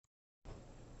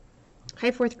Hi,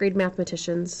 fourth grade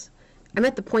mathematicians. I'm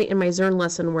at the point in my Zern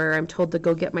lesson where I'm told to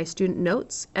go get my student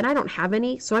notes, and I don't have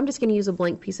any, so I'm just going to use a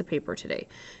blank piece of paper today.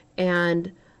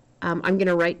 And I'm going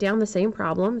to write down the same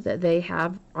problem that they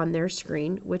have on their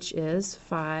screen, which is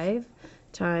 5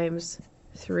 times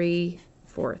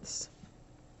 3/4.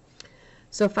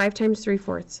 So 5 times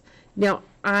 3/4. Now,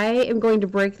 I am going to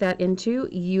break that into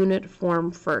unit form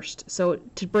first. So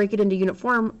to break it into unit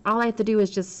form, all I have to do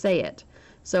is just say it.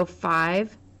 So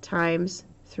 5 times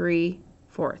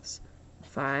 3/4.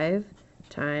 5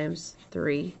 times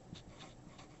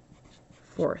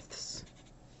 3/4.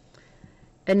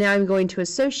 And now I'm going to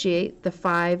associate the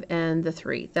 5 and the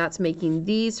 3. That's making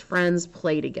these friends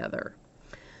play together.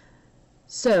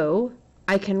 So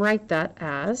I can write that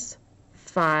as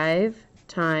 5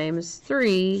 times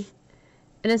 3,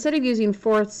 and instead of using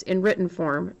fourths in written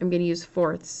form, I'm going to use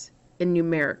fourths in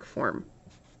numeric form.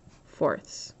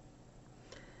 Fourths.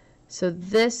 So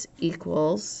this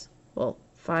equals, well,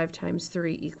 5 times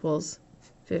 3 equals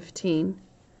 15,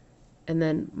 and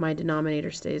then my denominator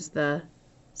stays the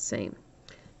same.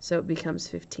 So it becomes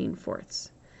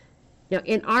 15/4. Now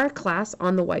in our class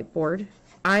on the whiteboard,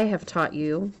 I have taught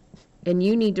you, and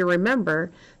you need to remember,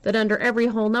 that under every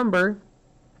whole number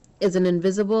is an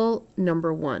invisible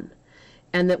number 1.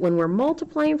 And that when we're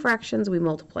multiplying fractions, we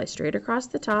multiply straight across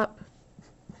the top,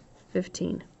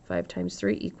 15. 5 times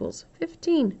 3 equals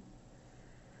 15.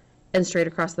 And straight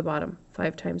across the bottom,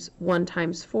 1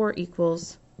 times 4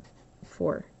 equals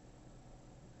 4.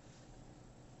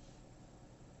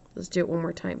 Let's do it one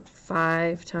more time.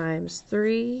 5 times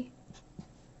 3.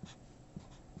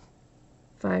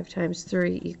 5 times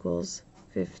 3 equals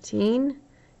 15.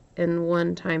 And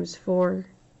 1 times 4,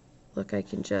 look, I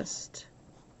can just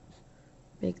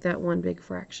make that one big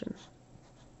fraction.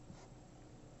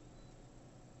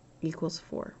 Equals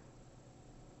 4.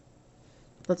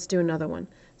 Let's do another one.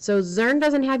 So Zern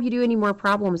doesn't have you do any more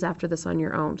problems after this on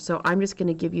your own. So I'm just going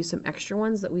to give you some extra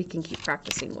ones that we can keep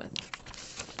practicing with.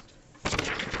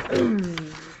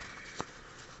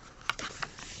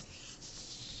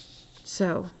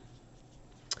 So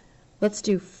let's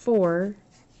do 4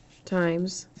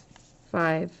 times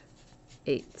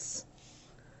 5/8.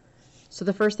 So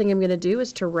the first thing I'm going to do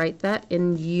is to write that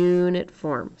in unit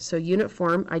form. So unit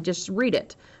form, I just read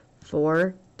it.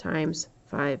 4 times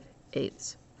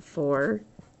 5/8. 4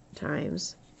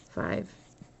 times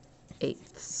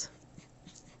 5/8.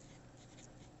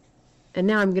 And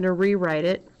now I'm going to rewrite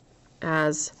it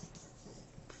as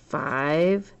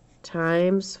 5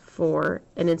 times 4,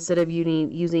 and instead of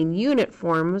using unit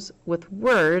forms with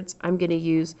words, I'm going to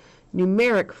use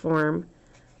numeric form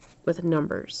with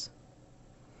numbers.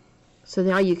 So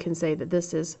now you can say that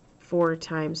this is 4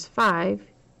 times 5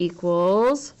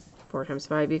 equals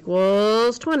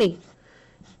 20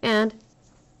 and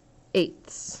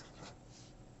 8ths.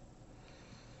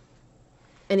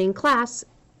 And in class,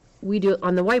 we do it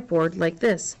on the whiteboard like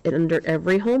this. And under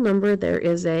every whole number, there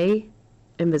is a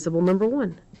invisible number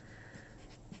 1.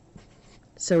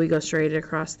 So we go straight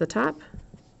across the top,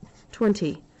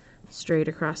 20. Straight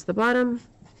across the bottom,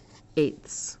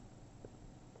 8ths.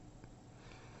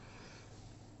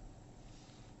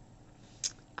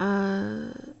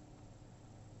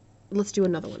 Let's do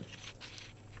another one.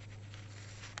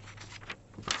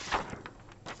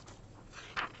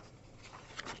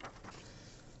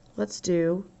 Let's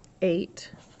do 8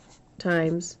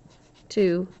 times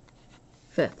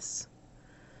 2/5.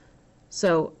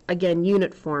 So again,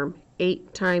 unit form,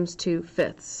 8 times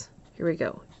 2/5. Here we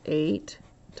go. 8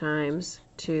 times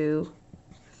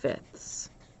 2/5.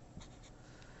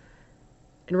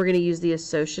 And we're going to use the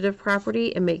associative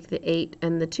property and make the 8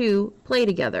 and the 2 play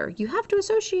together. You have to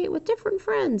associate with different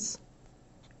friends.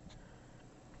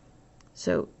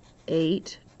 So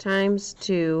 8 times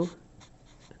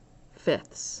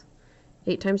 2/5.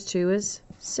 8 times 2 is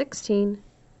 16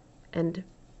 and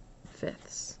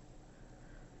 5ths.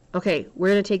 Okay, we're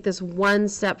going to take this one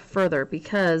step further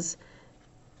because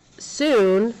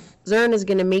soon Zern is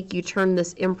going to make you turn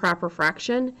this improper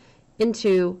fraction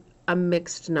into a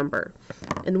mixed number.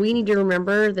 And we need to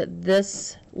remember that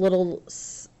this little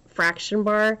fraction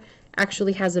bar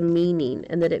actually has a meaning,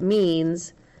 and that it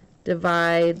means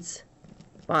divides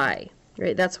by,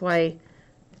 right? That's why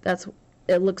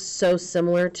it looks so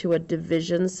similar to a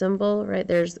division symbol, right?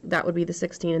 That would be the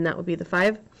 16 and that would be the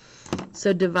 5.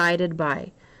 So divided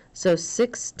by. So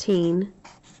 16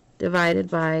 divided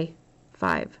by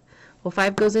 5. Well,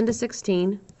 5 goes into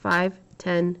 16, 5,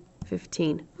 10,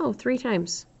 15. Oh, 3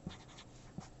 times.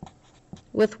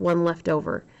 With 1 left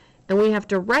over. And we have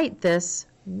to write this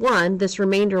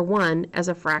remainder 1, as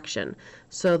a fraction.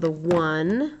 So the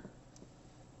 1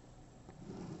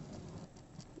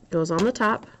 goes on the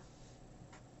top,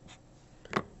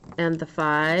 and the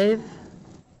 5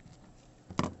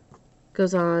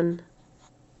 goes on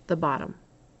the bottom.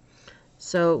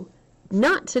 So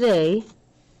not today,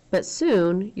 but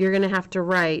soon you're going to have to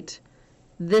write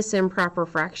this improper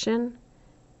fraction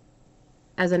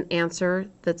as an answer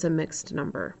that's a mixed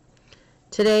number.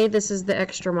 Today this is the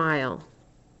extra mile,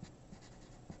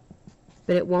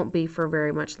 but it won't be for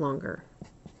very much longer.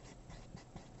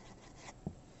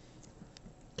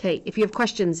 Okay, if you have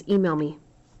questions, email me.